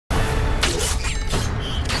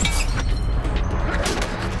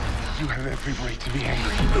perfect right to be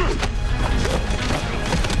angry.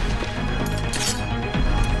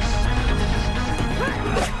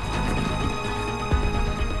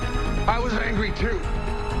 I was angry too,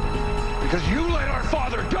 because you let our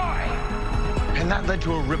father die. And that led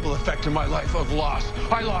to a ripple effect in my life of loss.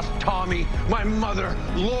 I lost Tommy, my mother,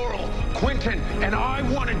 Laurel, Quentin, and I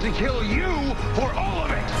wanted to kill you for all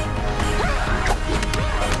of it.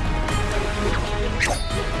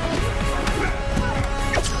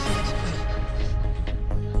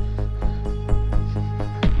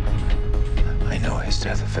 I know his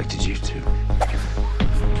death affected you too.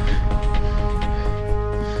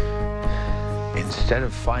 Instead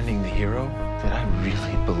of finding the hero that I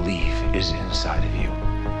really believe is inside of you,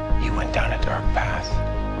 you went down a dark path.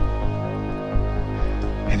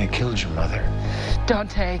 And it killed your mother.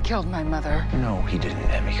 Dante killed my mother. No, he didn't,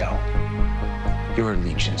 Emiko. Your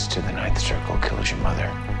allegiance to the Ninth Circle killed your mother.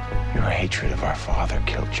 Your hatred of our father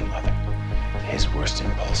killed your mother. His worst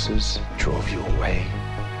impulses drove you away,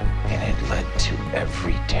 and it led to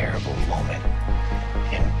every terrible moment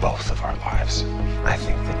in both of our lives. I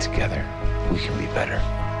think that together, we can be better.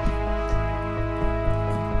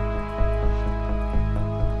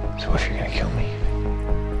 So if you're gonna kill me,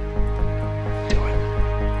 do it.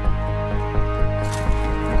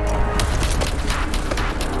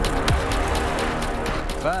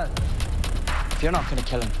 Well, if you're not gonna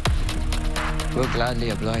kill him, we'll gladly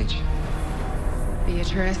oblige.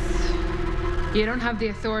 Beatrice, you don't have the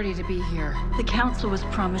authority to be here. The Council was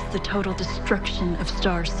promised the total destruction of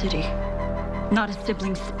Star City. Not a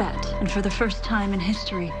sibling spat, and for the first time in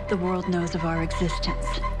history, the world knows of our existence.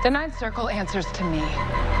 The Ninth Circle answers to me.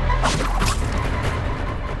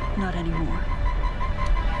 Not anymore.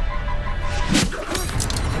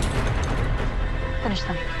 Finish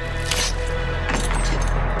them.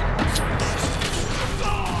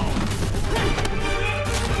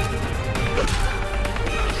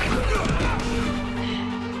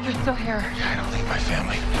 You're still here. I don't leave my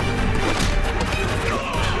family.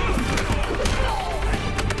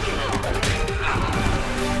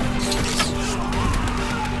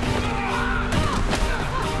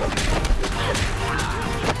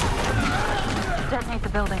 Detonate the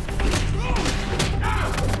building.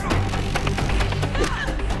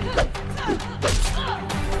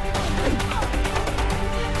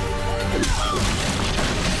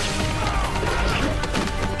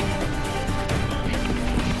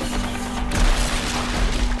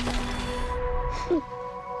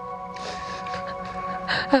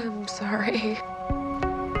 I'm sorry.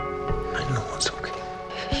 I know it's okay.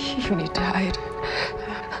 You need to hide.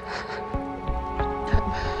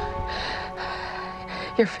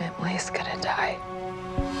 Your family is gonna die.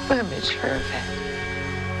 I'm sure of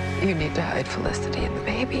it. You need to hide Felicity and the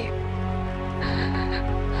baby.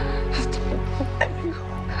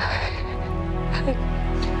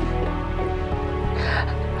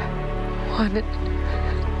 I wanted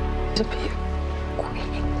to be